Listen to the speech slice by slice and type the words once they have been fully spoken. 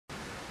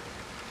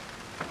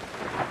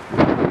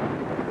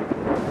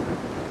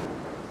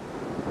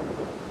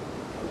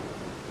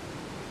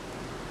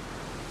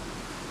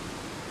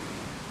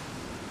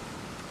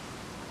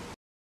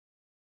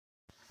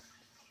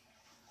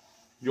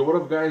Yo, what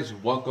up guys,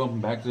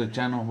 welcome back to the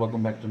channel,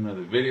 welcome back to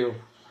another video.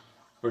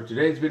 For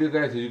today's video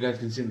guys, as you guys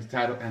can see in the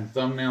title and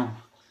thumbnail,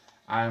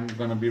 I'm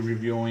gonna be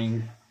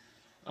reviewing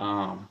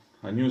a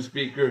new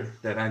speaker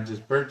that I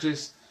just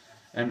purchased.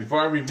 And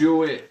before I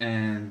review it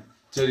and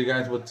tell you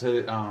guys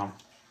how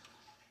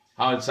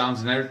it sounds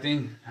and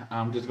everything,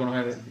 I'm just gonna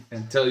go ahead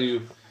and tell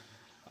you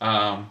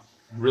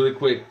really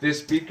quick. This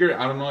speaker,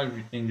 I don't know if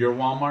in your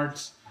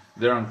Walmarts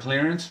they're on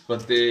clearance,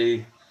 but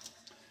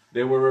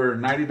they were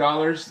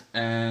 $90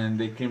 and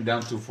they came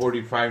down to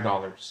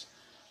 $45.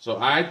 So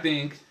I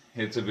think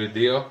it's a good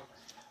deal.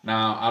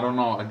 Now, I don't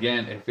know,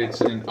 again, if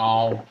it's in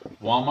all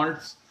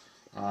Walmarts,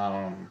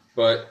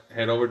 but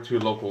head over to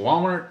local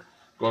Walmart,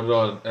 go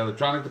to the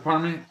electronic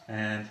department,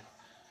 and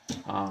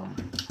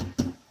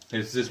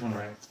it's this one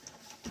right.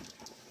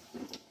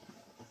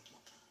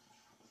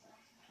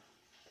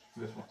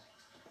 This one.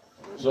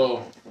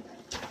 So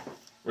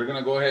we're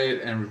gonna go ahead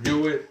and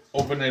review it,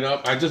 open it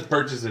up. I just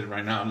purchased it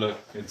right now. Look,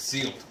 it's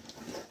sealed.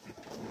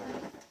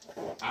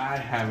 I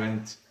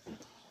haven't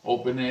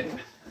opened it.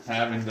 I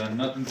haven't done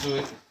nothing to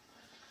it.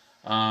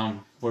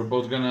 We're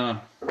both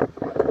gonna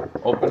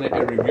open it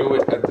and review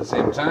it at the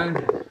same time.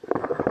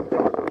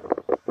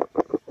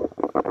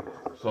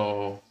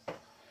 So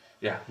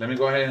yeah, let me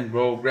go ahead and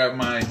go grab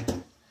my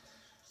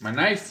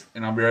knife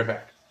and I'll be right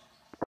back.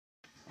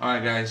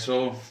 Alright guys,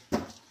 so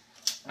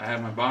I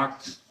have my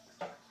box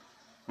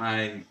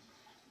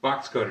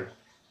cutter.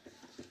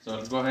 So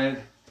let's go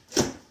ahead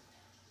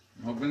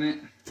and open it.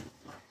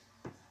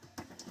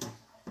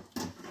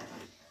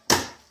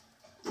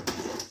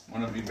 I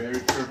want to be very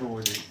careful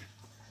with it.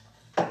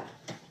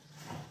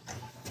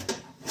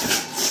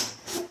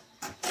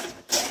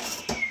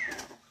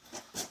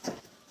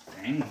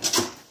 Dang.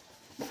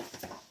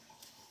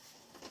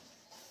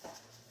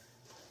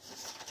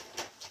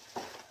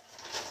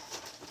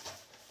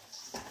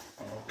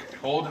 Okay,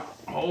 hold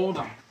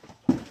on.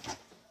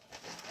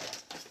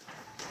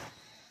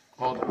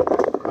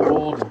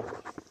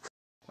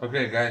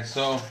 Okay guys,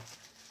 so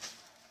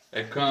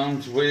it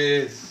comes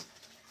with,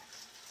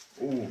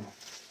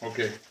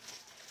 okay.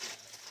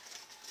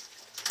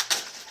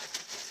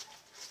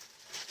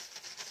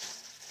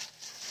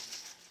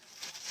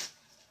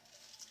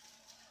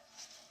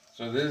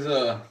 So this is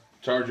a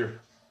charger.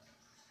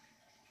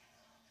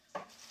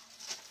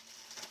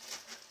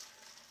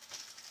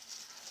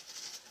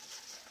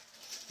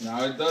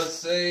 Now it does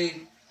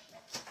say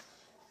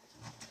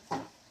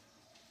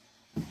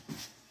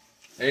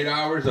 8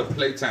 hours of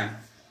playtime.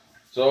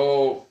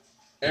 So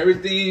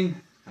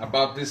everything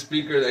about this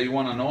speaker that you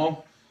want to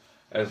know,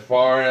 as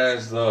far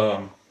as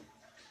the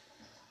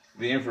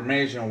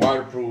information,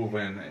 waterproof,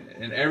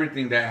 and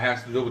everything that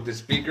has to do with this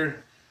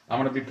speaker, I'm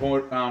gonna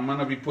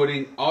be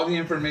putting all the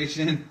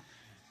information.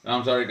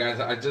 I'm sorry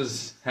guys, I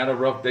just had a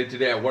rough day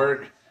today at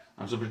work.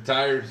 I'm super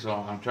tired, so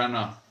I'm trying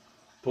to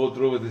pull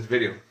through with this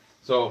video.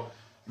 So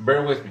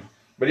bear with me.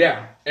 But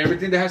yeah,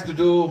 everything that has to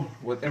do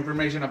with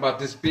information about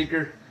this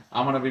speaker,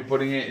 I'm gonna be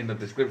putting it in the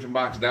description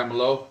box down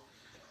below,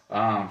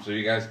 so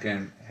you guys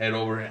can head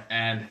over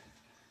and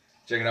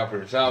check it out for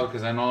yourself.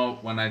 Because I know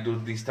when I do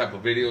these type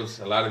of videos,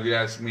 a lot of you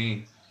ask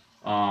me,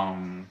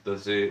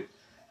 does it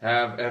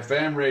have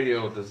FM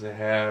radio? Does it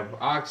have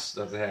aux?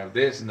 Does it have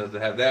this? And does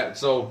it have that?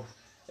 So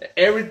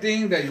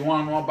everything that you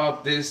want to know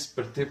about this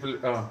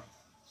particular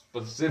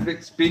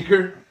specific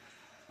speaker,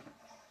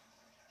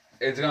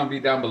 it's gonna be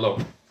down below.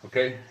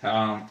 Okay,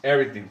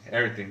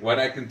 everything. What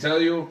I can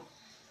tell you,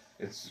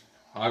 it's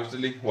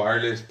obviously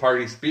wireless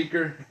party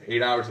speaker,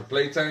 8 hours of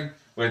playtime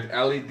with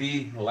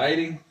LED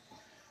lighting,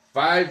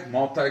 5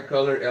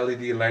 multicolor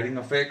LED lighting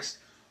effects,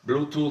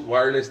 Bluetooth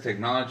wireless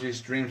technology,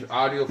 streams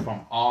audio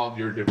from all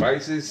your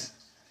devices.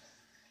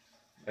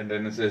 And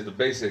then it says the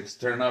basics: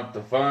 turn up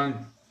the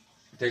fun,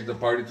 take the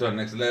party to the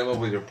next level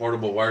with your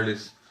portable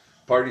wireless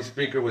party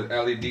speaker with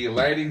LED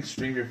lighting,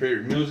 stream your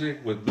favorite music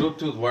with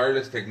Bluetooth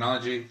wireless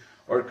technology,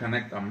 or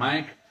connect a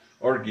mic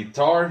or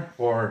guitar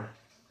for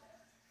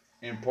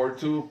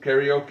impromptu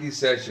karaoke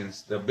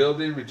sessions. The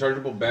built-in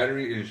rechargeable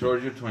battery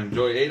ensures you to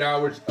enjoy 8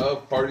 hours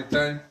of party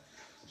time,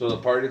 so the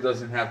party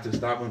doesn't have to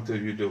stop until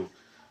you do.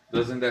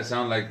 Doesn't that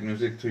sound like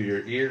music to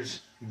your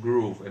ears?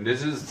 Groove. And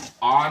this is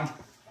on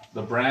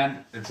the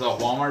brand. It's a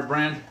Walmart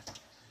brand.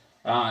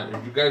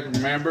 If you guys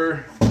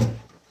remember,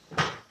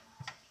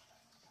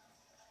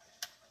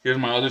 here's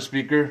my other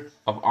speaker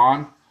of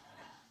On,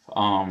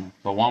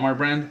 the Walmart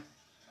brand.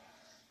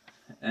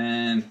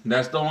 And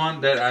that's the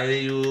one that I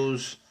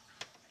use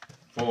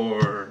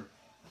for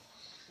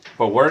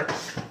work.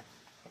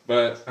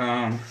 But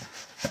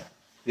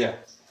yeah,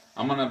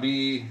 I'm gonna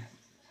be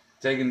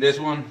taking this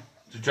one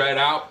to try it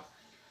out.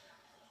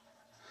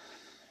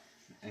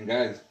 And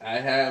guys, I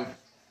have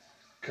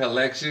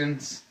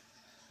collections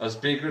of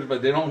speakers,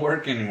 but they don't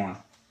work anymore.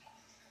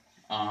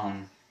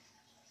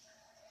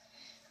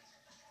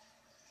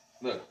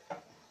 Look,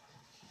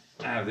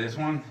 I have this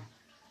one.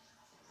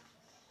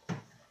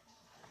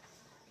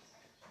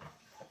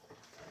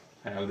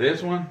 I have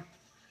this one.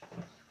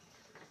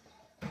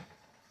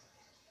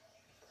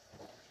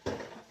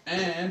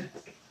 And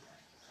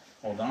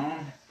hold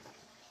on.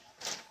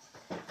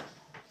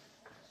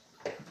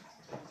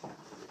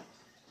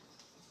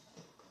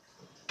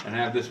 and I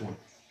have this one.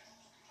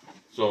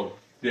 So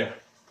yeah.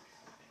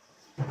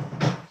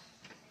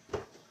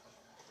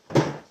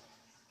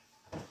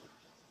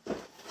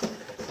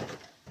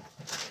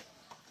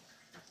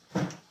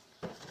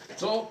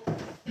 So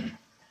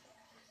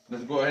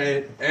let's go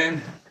ahead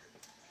and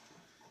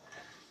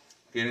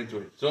get into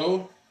it.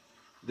 So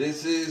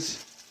this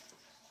is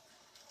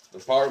the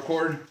power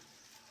cord,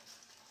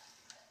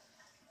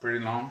 pretty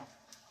long.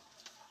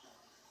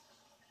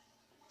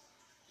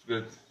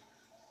 It's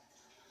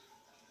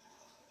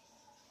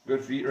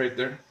good feet right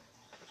there.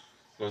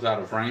 Goes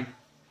out of frame.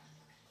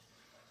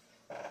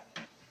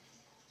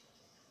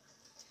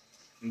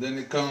 And then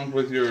it comes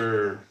with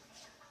your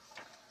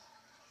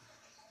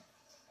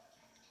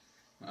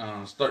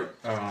start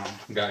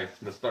guide,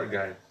 the start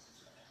guide.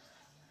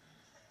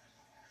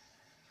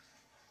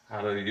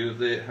 How to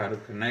use it, how to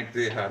connect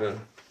it, how to,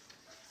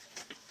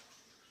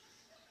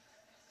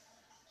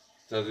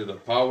 tells you the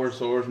power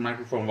source,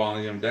 microphone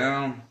volume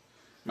down,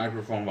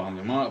 microphone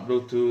volume up,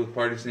 Bluetooth,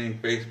 party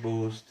sync, bass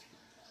boost,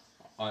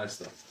 all that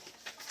stuff.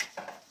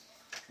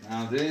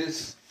 Now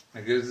this, I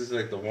guess this is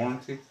like the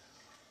warranty.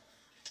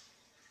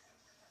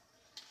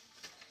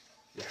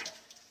 Yeah,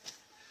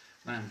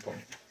 not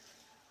important.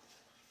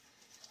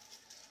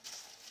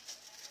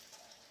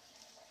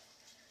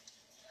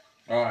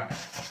 All right,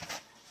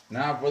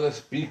 now for the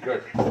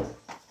speaker.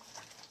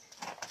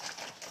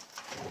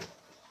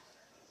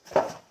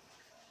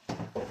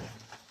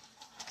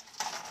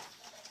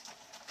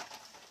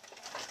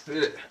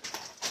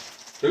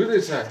 Look at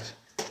this size.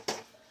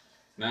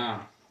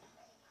 Now,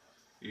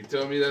 you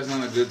tell me that's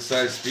not a good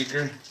size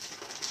speaker.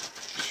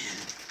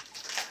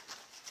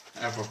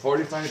 And for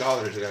 $45,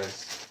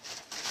 guys.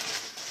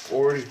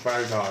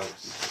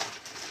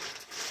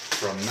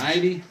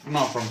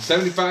 $45. From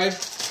 75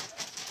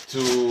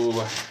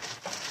 to,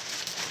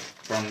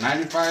 from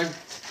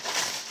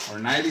 95 or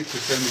 90 to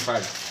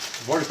 75.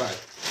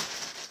 45.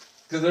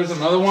 Because there's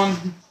another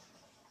one,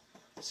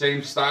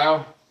 same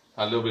style,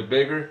 a little bit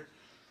bigger.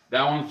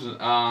 That one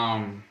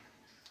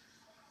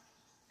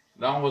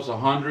was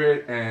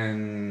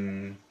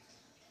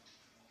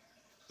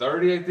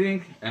 130, I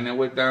think, and it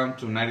went down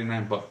to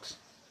 99 bucks.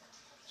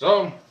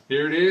 So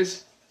here it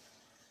is,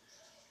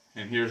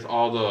 and here's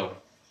all the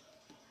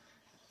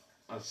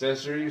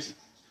accessories: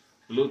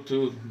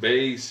 Bluetooth,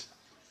 bass,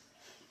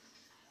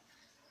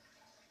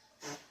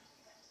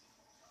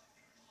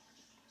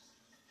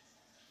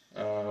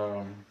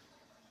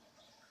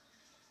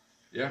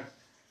 yeah.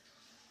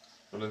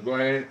 So let's go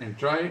ahead and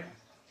try it.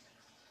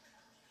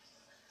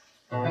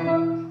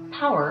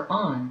 Power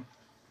on.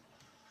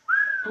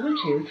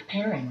 Bluetooth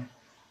pairing.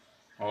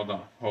 Hold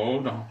on.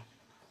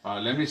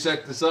 Let me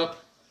set this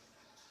up,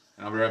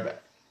 and I'll be right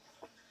back.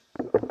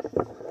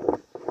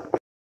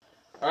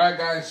 Alright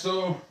guys,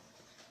 so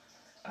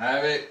I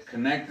have it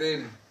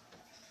connected.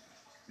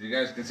 You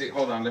guys can see,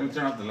 hold on, let me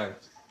turn off the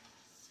lights.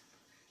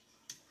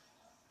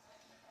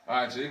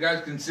 Alright, so you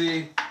guys can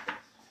see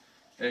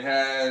it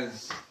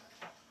has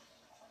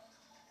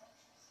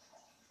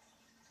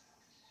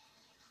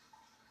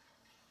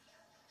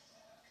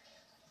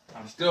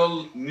I'm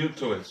still new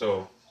to it,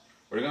 so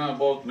we're gonna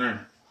both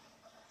learn.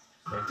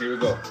 So here we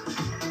go.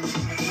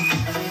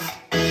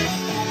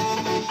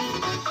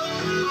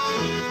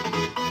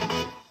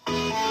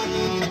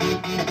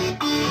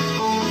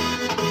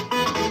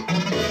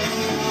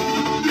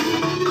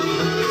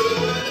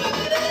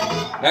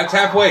 That's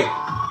halfway.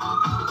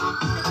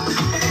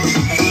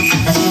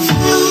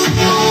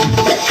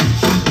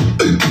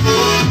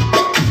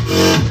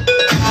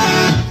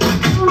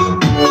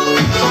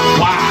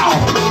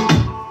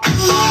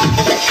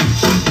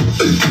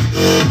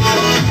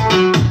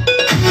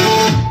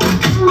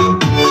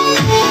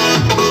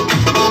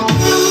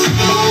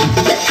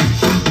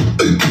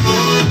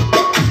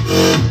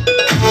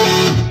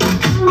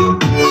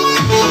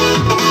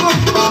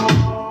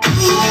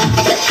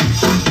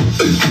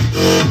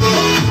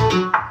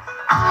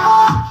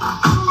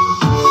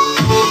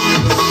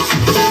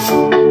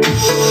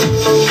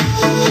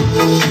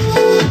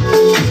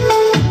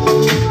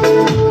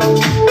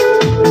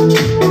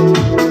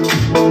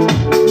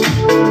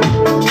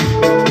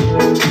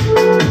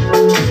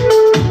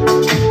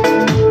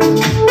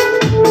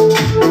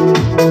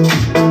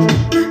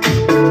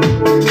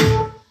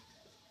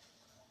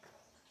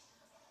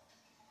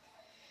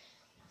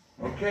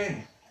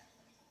 Okay.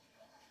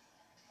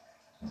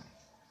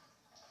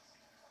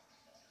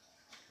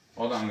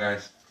 Hold on,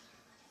 guys.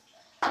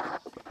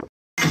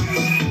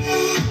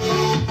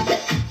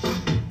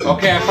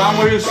 Okay, I found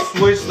where you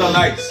switch the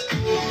lights.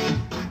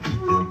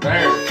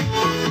 There.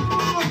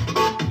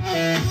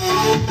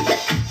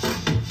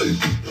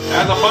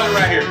 There's a button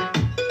right here.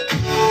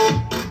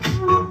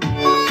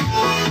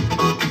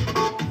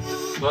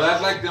 So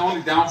that's like the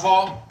only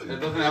downfall. It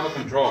doesn't have a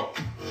control.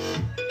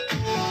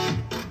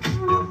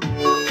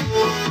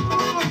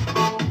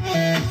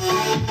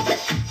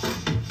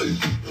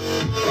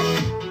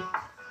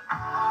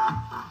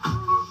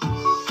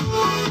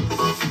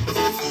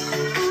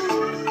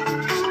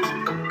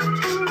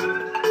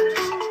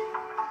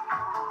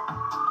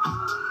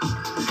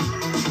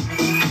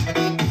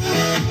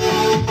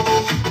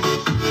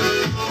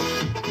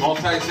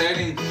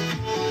 settings.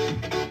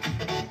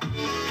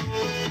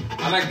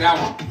 I like that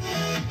one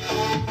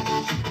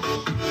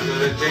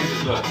because it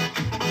changes look.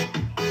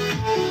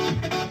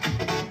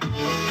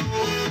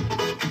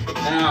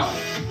 Now,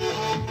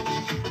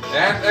 it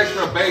has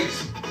extra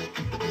bass.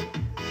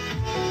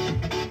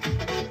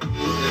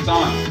 It's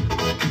on.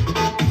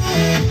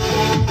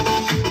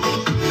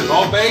 It's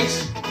all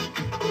bass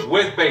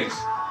with bass.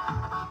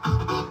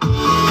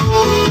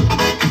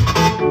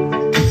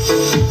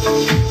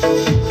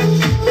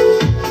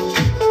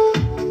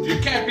 You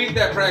can't beat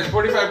that price.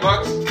 45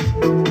 bucks?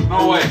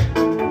 No way.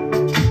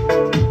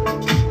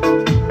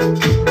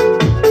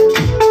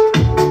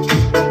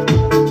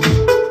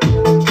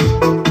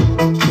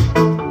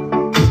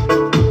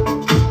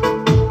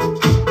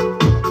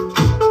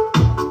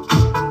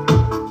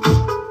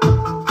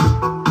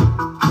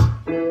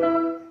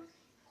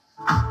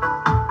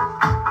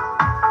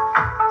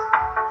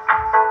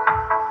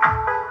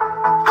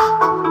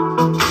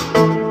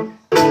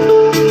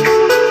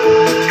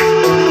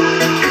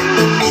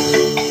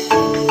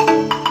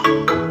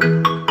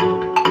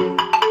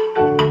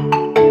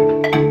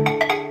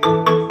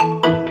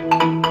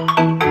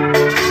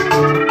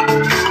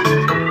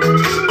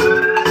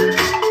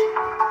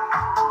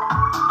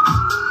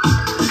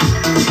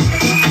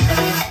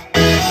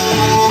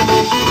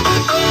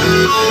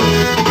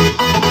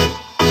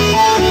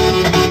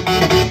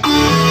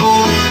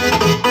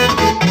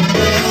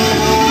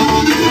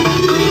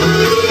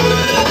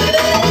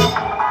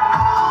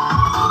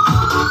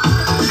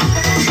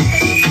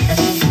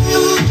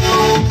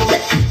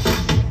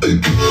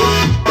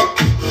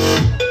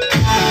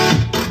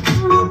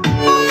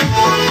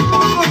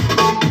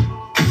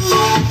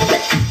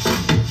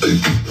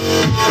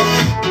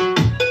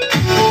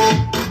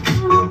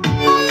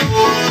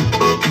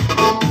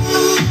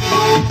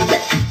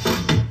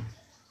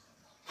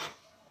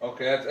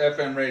 Okay, that's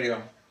FM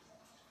radio.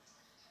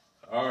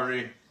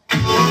 Already.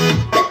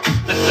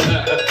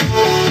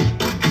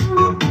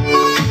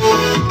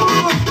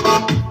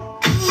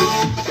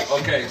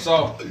 Okay,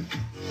 so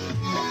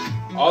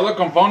all the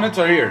components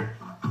are here.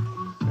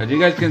 As you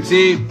guys can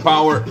see,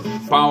 power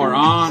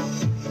on.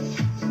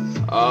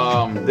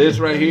 This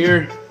right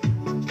here,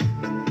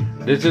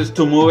 this is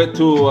to move it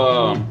to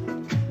aux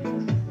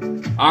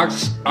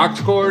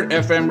cord,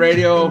 FM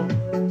radio,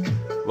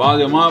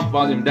 volume up,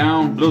 volume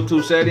down,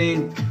 Bluetooth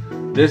setting.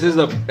 This is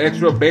the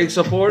extra bass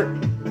support,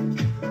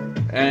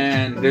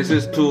 and this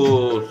is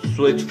to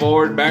switch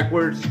forward,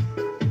 backwards,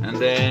 and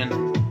then,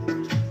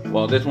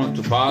 well, this one's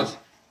to pause,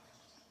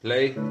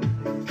 play,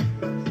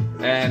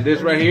 and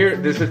this right here,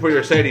 this is for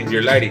your settings,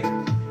 your lighting.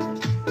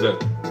 Look.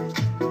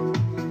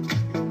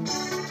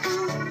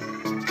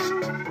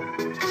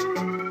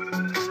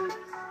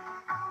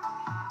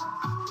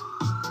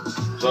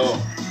 So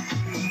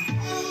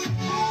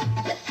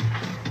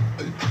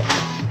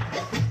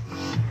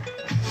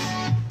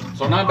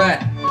not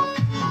bad.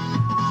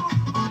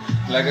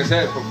 Like I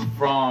said,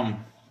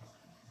 from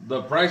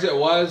the price it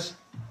was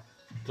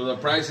to the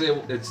price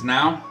it's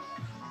now,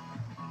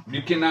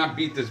 you cannot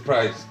beat this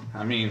price.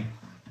 I mean,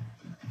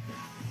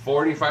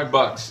 45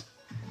 bucks,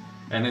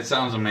 and it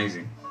sounds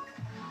amazing.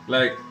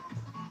 Like,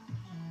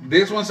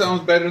 this one sounds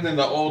better than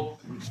the old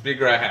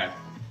speaker I had.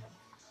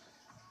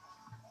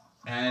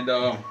 And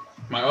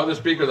my other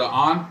speaker, the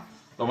one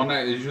that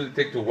I usually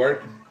take to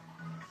work,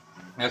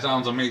 that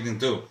sounds amazing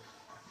too.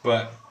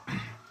 But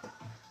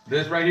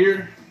this right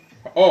here,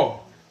 oh,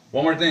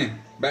 one more thing.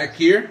 Back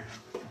here,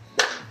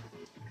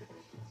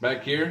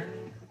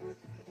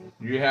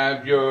 you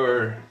have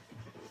your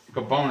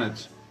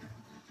components.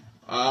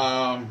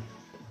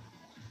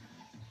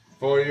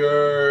 For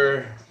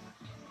your,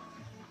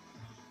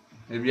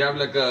 if you have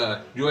like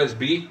a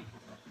USB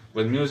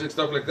with music,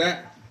 stuff like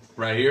that,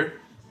 right here.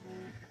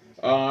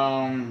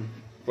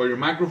 For your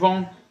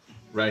microphone,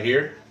 right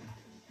here.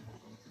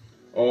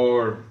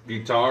 Or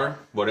guitar,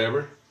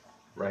 whatever,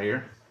 right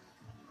here.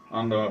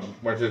 On the,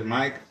 where it says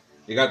mic,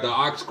 you got the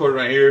aux cord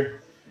right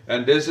here,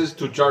 and this is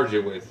to charge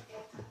it with.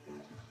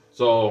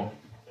 So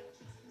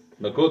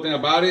the cool thing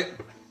about it,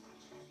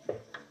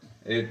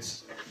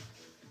 it's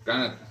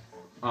kind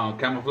of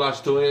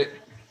camouflage to it.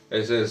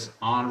 It says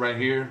on right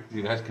here.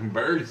 You guys can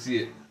barely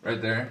see it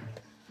right there.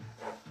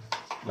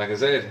 Like I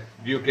said,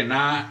 you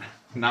cannot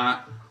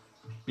not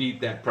beat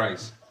that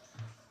price.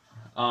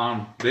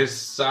 This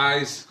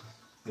size,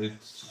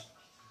 it's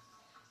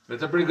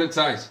a pretty good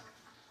size.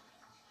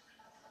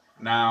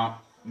 Now,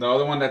 the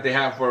other one that they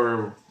have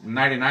for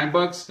 99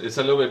 bucks, it's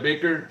a little bit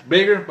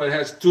bigger, but it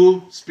has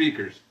 2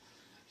 speakers.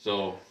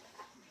 So,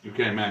 you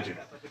can imagine.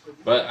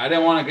 But I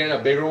didn't want to get a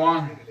bigger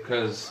one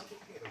because,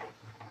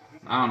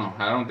 I don't know,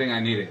 I don't think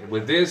I need it.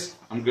 With this,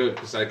 I'm good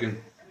because I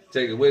can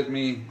take it with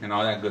me and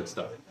all that good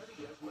stuff.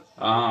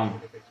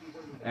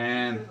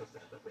 And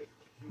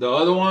the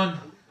other one,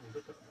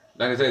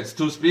 like I said, it's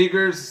 2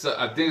 speakers.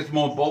 I think it's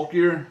more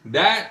bulkier.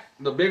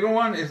 The bigger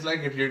one is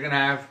like if you're going to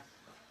have,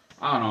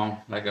 I don't know,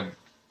 like a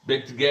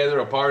big together,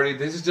 a party.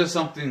 This is just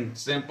something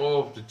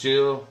simple to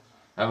chill,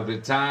 have a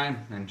good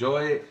time,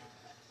 enjoy it.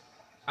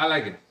 I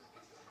like it.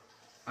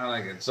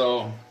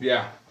 So,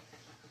 yeah.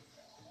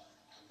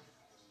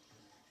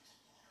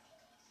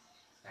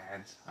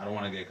 ads. I don't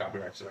want to get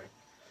copyright strike.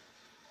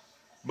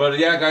 But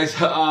yeah, guys,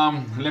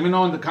 let me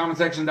know in the comment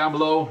section down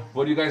below,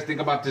 what do you guys think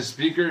about this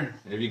speaker?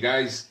 If you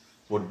guys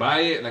would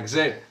buy it, like I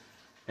said,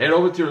 head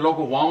over to your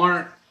local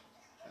Walmart.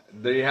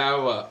 They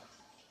have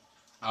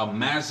a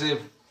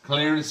massive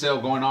clearance sale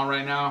going on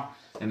right now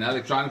in the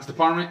electronics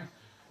department.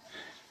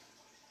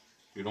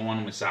 You don't want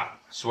to miss out.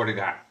 I swear to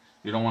God,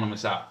 you don't want to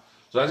miss out.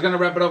 So that's going to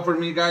wrap it up for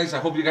me, guys. I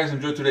hope you guys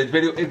enjoyed today's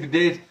video. If you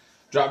did,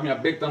 drop me a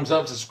big thumbs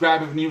up.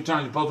 Subscribe if you're new, turn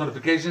on your post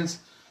notifications.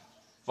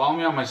 Follow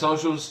me on my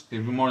socials.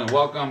 You'll be more than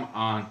welcome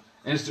on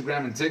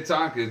Instagram and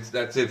TikTok.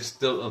 That's if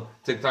still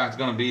TikTok's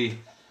going to be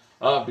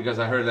up, because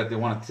I heard that they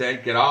want to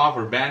take it off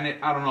or ban it.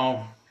 I don't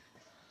know.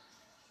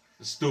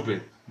 It's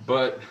stupid.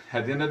 But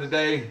at the end of the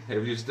day,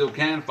 if you still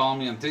can, follow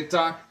me on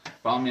TikTok,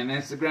 follow me on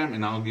Instagram,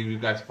 and I'll give you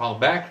guys a follow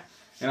back.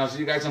 And I'll see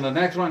you guys on the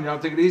next one. Y'all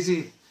take it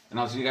easy. And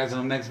I'll see you guys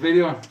on the next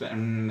video.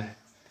 And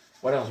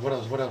what else?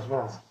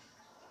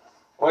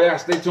 Oh yeah,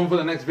 stay tuned for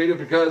the next video,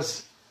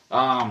 because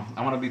I'm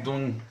going to be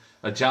doing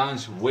a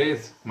challenge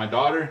with my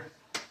daughter.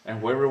 And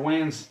whoever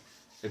wins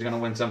is going to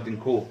win something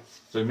cool.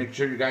 So make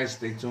sure you guys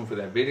stay tuned for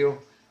that video.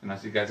 And I'll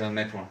see you guys on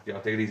the next one.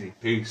 Y'all take it easy.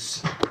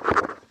 Peace.